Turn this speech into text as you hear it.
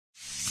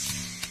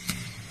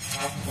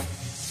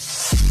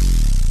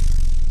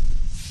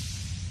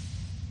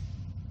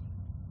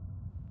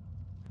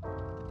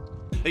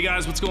Hey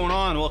guys, what's going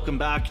on? Welcome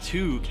back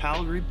to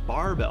Calgary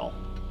Barbell.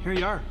 Here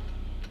you are.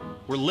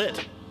 We're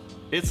lit.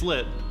 It's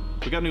lit.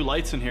 We got new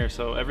lights in here,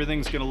 so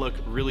everything's gonna look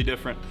really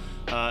different.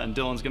 And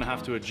Dylan's gonna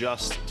have to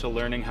adjust to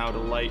learning how to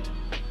light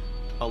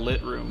a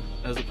lit room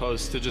as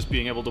opposed to just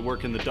being able to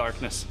work in the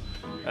darkness,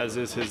 as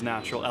is his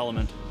natural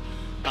element.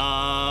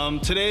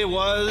 Today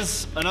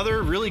was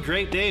another really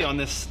great day on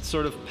this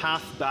sort of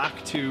path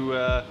back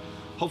to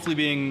hopefully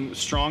being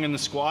strong in the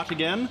squat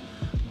again.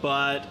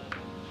 But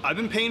I've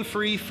been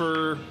pain-free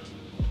for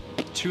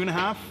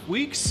 2.5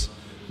 weeks.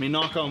 I mean,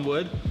 knock on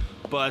wood.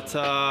 But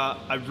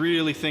I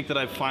really think that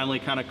I've finally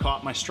kind of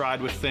caught my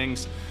stride with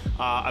things.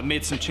 I've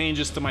made some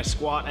changes to my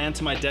squat and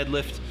to my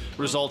deadlift,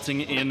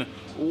 resulting in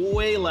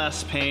way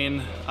less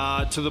pain,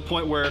 to the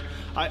point where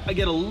I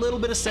get a little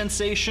bit of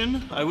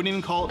sensation. I wouldn't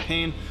even call it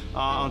pain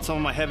on some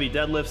of my heavy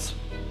deadlifts.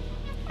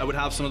 I would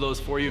have some of those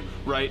for you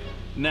right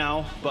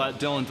now, but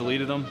Dylan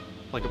deleted them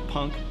like a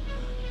punk.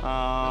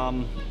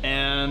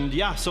 And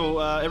yeah, so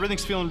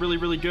everything's feeling really,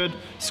 really good.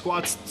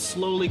 Squats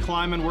slowly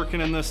climbing, working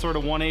in the sort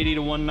of 180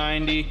 to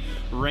 190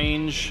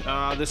 range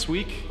this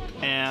week.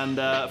 And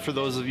for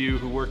those of you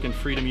who work in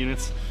freedom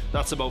units,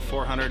 that's about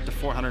 400 to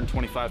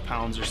 425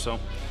 pounds or so.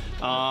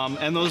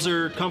 And those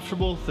are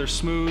comfortable, they're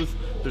smooth,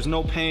 there's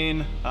no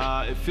pain,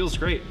 it feels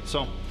great.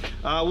 So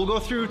we'll go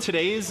through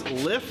today's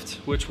lift,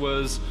 which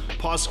was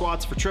pause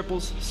squats for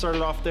triples.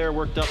 Started off there,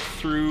 worked up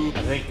through...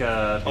 I think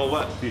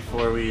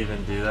before we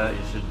even do that,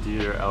 you should do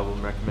your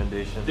album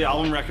recommendation. The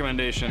album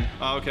recommendation,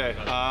 okay.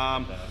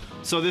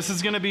 So this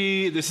is gonna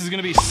be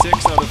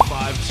 6 out of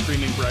 5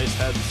 Screaming Bryce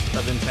heads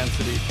of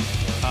intensity.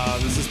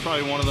 This is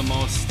probably one of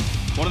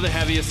the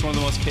heaviest, one of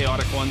the most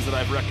chaotic ones that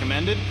I've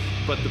recommended,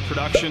 but the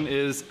production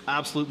is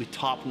absolutely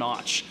top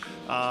notch.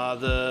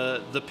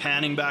 The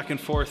panning back and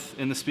forth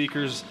in the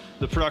speakers,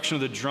 the production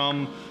of the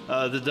drum,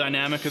 the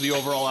dynamic of the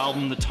overall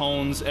album, the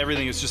tones,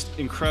 everything is just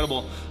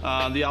incredible.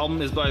 The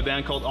album is by a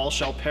band called All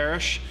Shall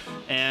Perish,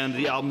 and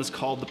the album is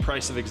called The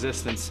Price of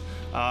Existence.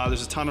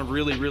 There's a ton of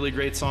really, really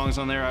great songs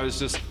on there. I was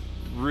just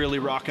really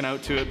rocking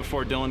out to it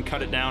before Dylan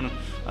cut it down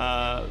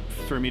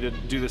for me to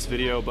do this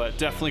video, but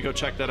definitely go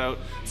check that out.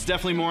 It's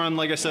definitely more on,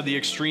 like I said, the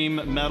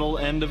extreme metal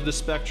end of the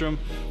spectrum.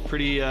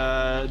 Pretty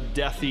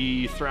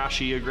deathy,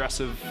 thrashy,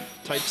 aggressive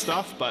type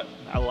stuff, but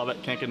I love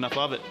it, can't get enough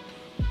of it.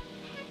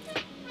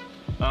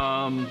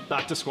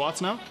 Back to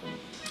squats now?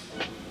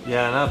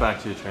 Yeah, now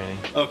back to your training.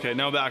 Okay,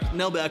 now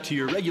back to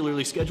your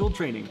regularly scheduled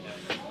training.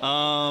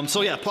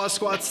 So yeah, pause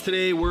squats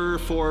today were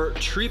for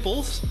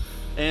triples.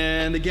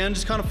 And again,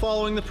 just kind of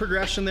following the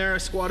progression there. I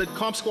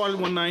comp squatted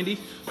 190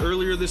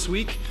 earlier this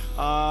week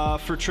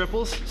for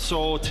triples.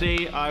 So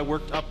today I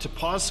worked up to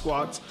pause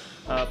squats.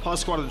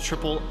 Pause squatted the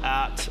triple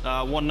at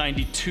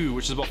 192,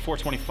 which is about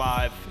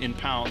 425 in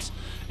pounds.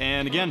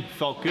 And again,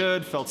 felt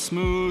good, felt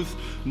smooth,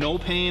 no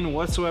pain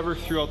whatsoever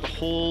throughout the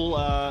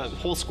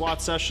whole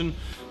squat session.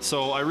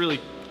 So I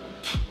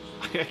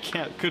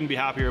couldn't be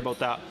happier about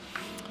that.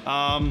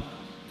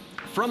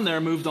 From there,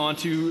 moved on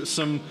to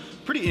some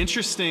pretty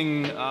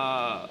interesting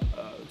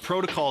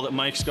protocol that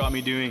Mike's got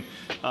me doing,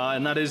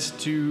 and that is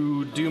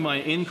to do my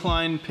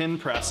incline pin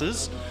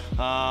presses,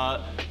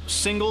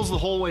 singles the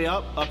whole way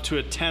up to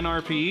a 10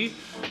 RPE,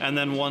 and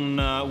then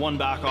one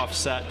back off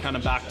set, kind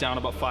of back down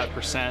about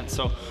 5%.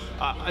 So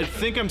I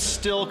think I'm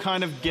still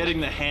kind of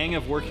getting the hang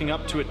of working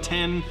up to a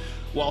 10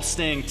 while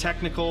staying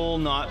technical,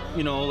 not,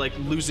 you know, like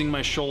losing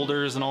my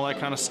shoulders and all that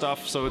kind of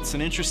stuff. So it's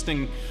an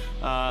interesting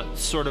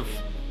sort of,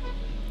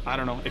 I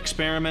don't know,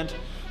 experiment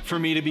for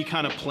me to be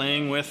kind of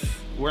playing with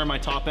where my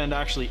top end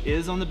actually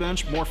is on the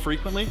bench more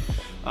frequently.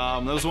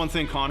 That was one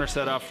thing Connor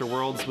said after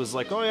Worlds, was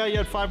like, oh yeah, you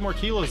had 5 more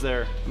kilos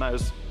there. And I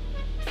was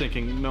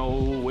thinking, no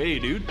way,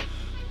 dude.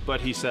 But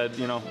he said,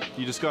 you know,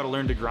 you just got to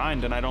learn to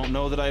grind, and I don't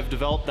know that I've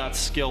developed that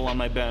skill on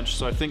my bench.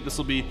 So I think this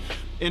will be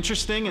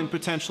interesting and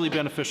potentially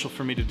beneficial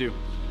for me to do.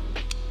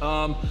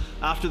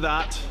 After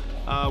that,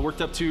 I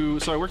worked up to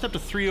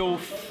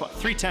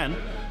 310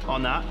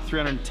 on that,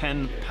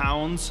 310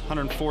 pounds,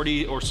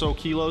 140 or so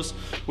kilos,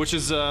 which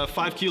is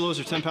 5 kilos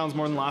or 10 pounds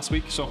more than last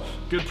week. So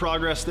good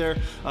progress there.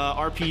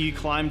 RPE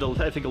climbed,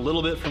 I think, a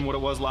little bit from what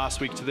it was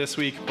last week to this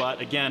week, but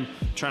again,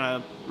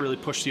 trying to really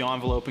push the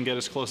envelope and get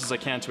as close as I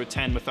can to a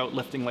 10 without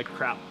lifting like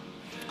crap.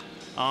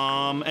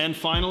 And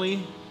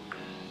finally,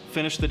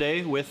 finished the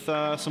day with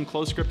some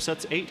close grip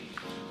sets 8.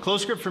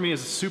 Close grip for me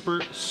is a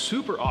super,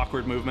 super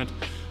awkward movement.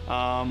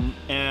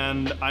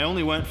 And I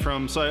only went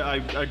from, so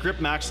I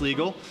grip max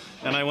legal,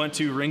 and I went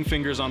to ring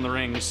fingers on the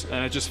rings,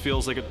 and it just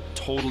feels like a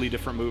totally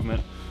different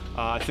movement.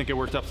 I think it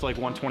worked up to like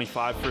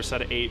 125 for a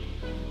set of 8,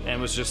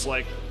 and was just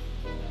like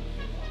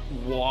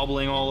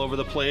wobbling all over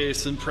the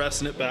place and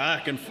pressing it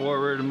back and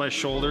forward, and my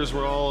shoulders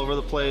were all over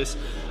the place.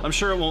 I'm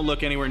sure it won't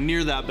look anywhere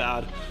near that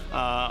bad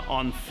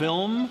on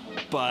film,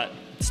 but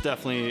it's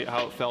definitely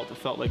how it felt. It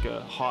felt like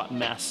a hot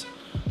mess.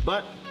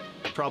 But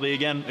probably,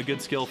 again, a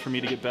good skill for me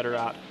to get better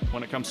at.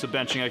 When it comes to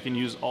benching, I can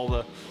use all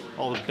the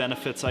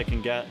benefits I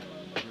can get.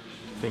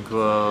 I think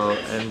we'll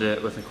end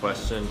it with a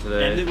question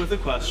today. End it with a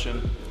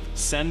question.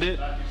 Send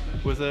it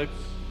with a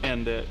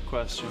end it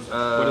question.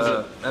 What is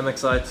it?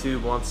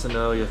 MXI2 wants to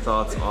know your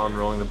thoughts on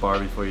rolling the bar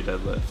before you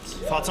deadlift.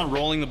 Thoughts on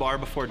rolling the bar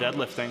before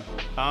deadlifting?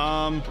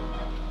 I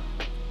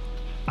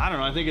don't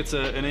know. I think it's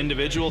an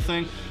individual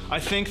thing. I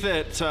think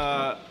that,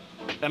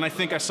 and I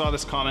think I saw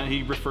this comment.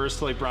 He refers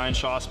to like Brian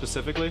Shaw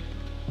specifically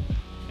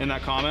in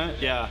that comment.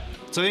 Yeah.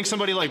 So I think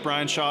somebody like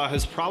Brian Shaw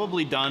has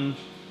probably done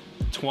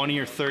 20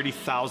 or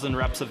 30,000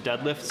 reps of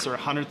deadlifts or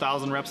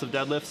 100,000 reps of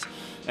deadlifts.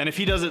 And if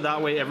he does it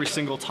that way every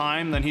single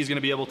time, then he's going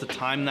to be able to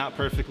time that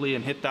perfectly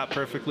and hit that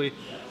perfectly.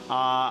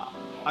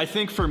 I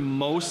think for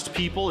most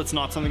people, it's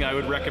not something I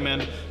would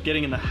recommend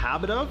getting in the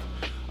habit of.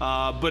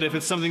 But if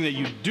it's something that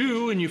you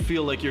do and you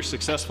feel like you're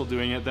successful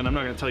doing it, then I'm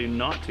not going to tell you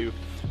not to.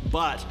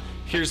 But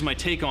here's my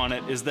take on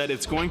it, is that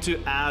it's going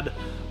to add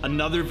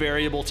another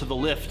variable to the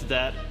lift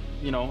that,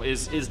 you know,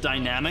 is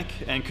dynamic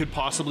and could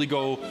possibly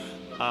go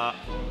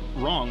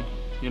wrong.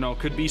 You know,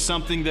 could be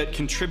something that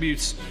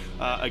contributes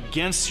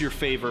against your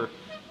favor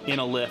in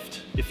a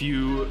lift. If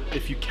you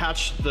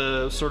catch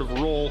the sort of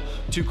roll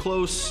too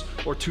close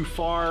or too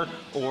far,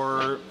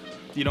 or,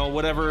 you know,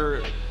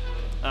 whatever,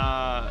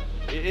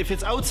 if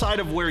it's outside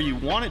of where you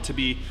want it to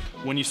be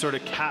when you sort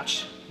of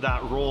catch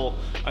that roll,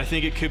 I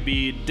think it could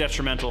be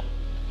detrimental.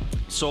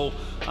 So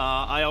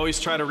I always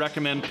try to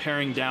recommend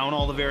paring down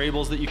all the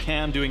variables that you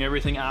can, doing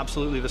everything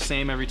absolutely the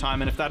same every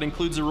time. And if that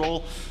includes a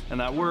roll and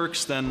that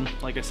works, then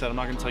like I said, I'm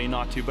not going to tell you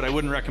not to, but I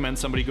wouldn't recommend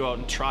somebody go out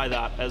and try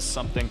that as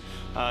something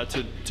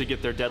to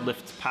get their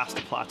deadlift past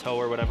a plateau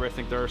or whatever. I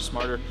think there are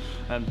smarter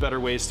and better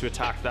ways to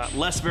attack that.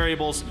 Less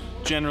variables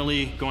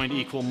generally going to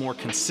equal more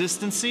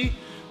consistency,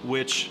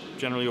 which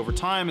generally over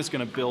time is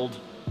going to build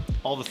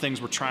all the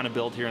things we're trying to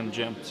build here in the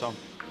gym. So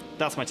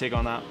that's my take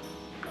on that.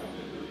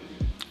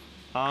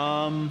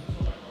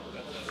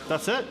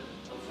 That's it.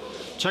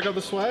 Check out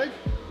the swag.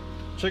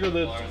 Check out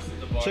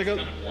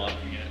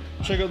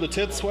the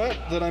tit sweat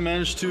that I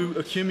managed to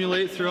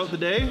accumulate throughout the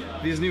day.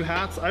 These new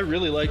hats, I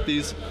really like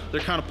these.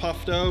 They're kind of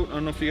puffed out. I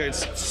don't know if you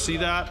guys see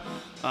that.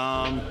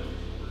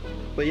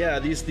 But yeah,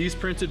 these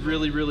printed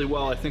really, really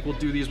well. I think we'll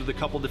do these with a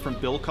couple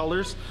different bill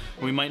colors.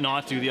 We might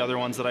not do the other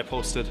ones that I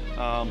posted.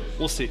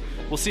 We'll see.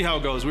 We'll see how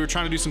it goes. We were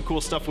trying to do some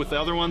cool stuff with the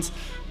other ones.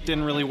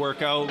 Didn't really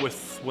work out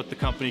with what the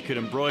company could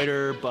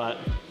embroider, but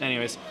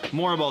anyways,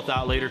 more about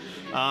that later.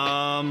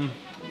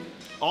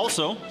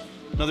 Also,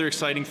 another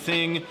exciting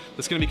thing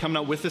that's going to be coming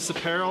out with this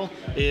apparel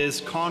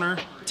is Connor,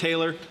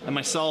 Taylor, and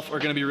myself are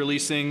going to be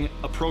releasing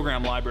a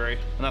program library,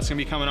 and that's going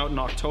to be coming out in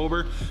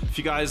October. If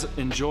you guys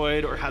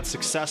enjoyed or had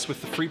success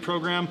with the free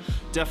program,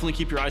 definitely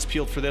keep your eyes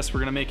peeled for this. We're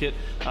going to make it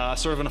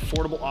sort of an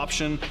affordable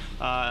option,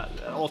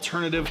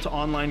 alternative to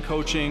online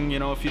coaching. You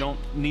know, if you don't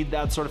need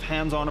that sort of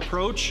hands-on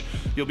approach,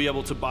 you'll be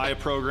able to buy a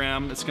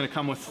program. It's going to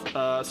come with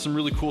some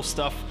really cool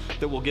stuff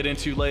that we'll get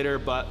into later,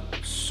 but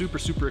super,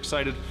 super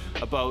excited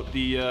about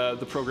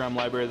the program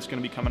library that's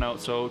going to be coming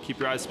out. So keep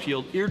your eyes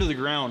peeled, ear to the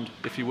ground,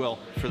 if you will,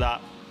 for that.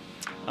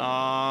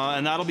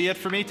 And that'll be it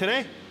for me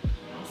today.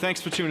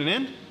 Thanks for tuning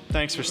in.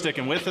 Thanks for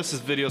sticking with us.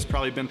 This video's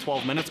probably been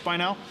 12 minutes by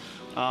now.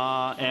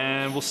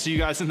 And we'll see you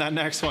guys in that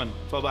next one.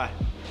 Bye-bye.